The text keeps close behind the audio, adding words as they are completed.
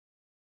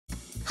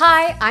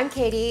Hi, I'm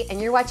Katie,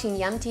 and you're watching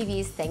Yum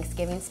TV's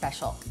Thanksgiving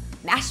special,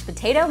 Mashed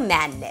Potato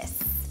Madness.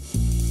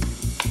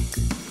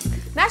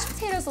 Mashed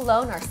potatoes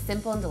alone are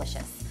simple and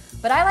delicious,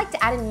 but I like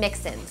to add in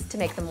mix-ins to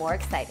make them more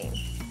exciting.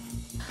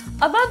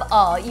 Above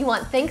all, you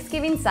want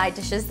Thanksgiving side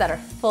dishes that are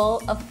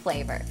full of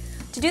flavor.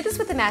 To do this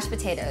with the mashed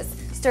potatoes,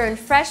 stir in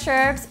fresh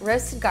herbs,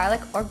 roasted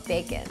garlic, or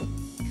bacon.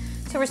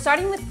 So we're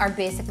starting with our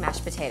basic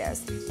mashed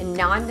potatoes, and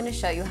now I'm going to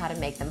show you how to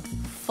make them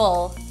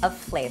full of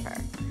flavor.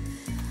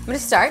 I'm going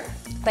to start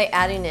by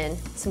adding in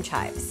some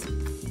chives.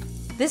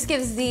 This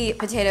gives the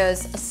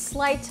potatoes a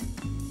slight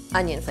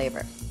onion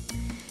flavor.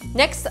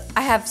 Next, I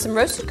have some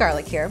roasted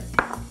garlic here.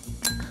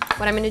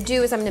 What I'm going to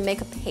do is I'm going to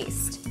make a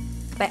paste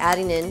by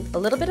adding in a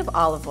little bit of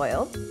olive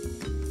oil.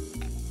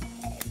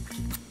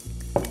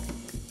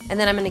 And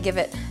then I'm going to give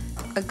it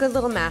a good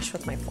little mash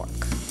with my fork.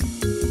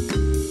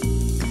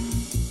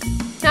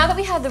 Now that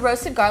we have the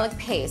roasted garlic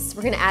paste,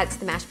 we're going to add it to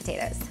the mashed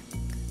potatoes.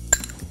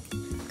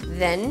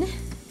 Then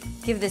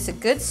give this a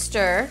good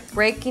stir,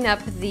 breaking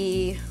up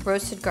the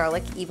roasted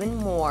garlic even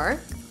more.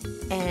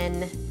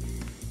 And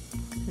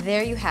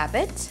there you have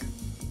it.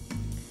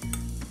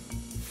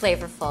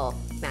 Flavorful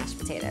mashed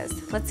potatoes.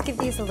 Let's give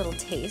these a little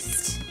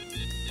taste.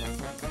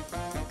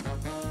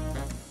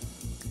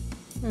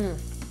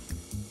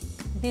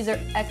 These are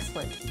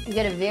excellent. You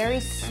get a very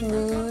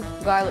smooth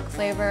garlic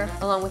flavor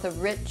along with a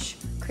rich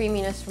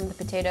creaminess from the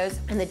potatoes,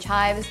 and the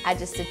chives add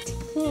just a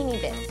teeny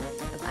bit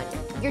of onion.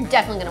 You're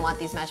definitely gonna want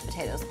these mashed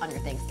potatoes on your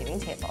Thanksgiving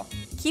table.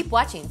 Keep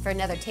watching for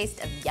another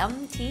taste of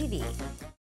Yum TV.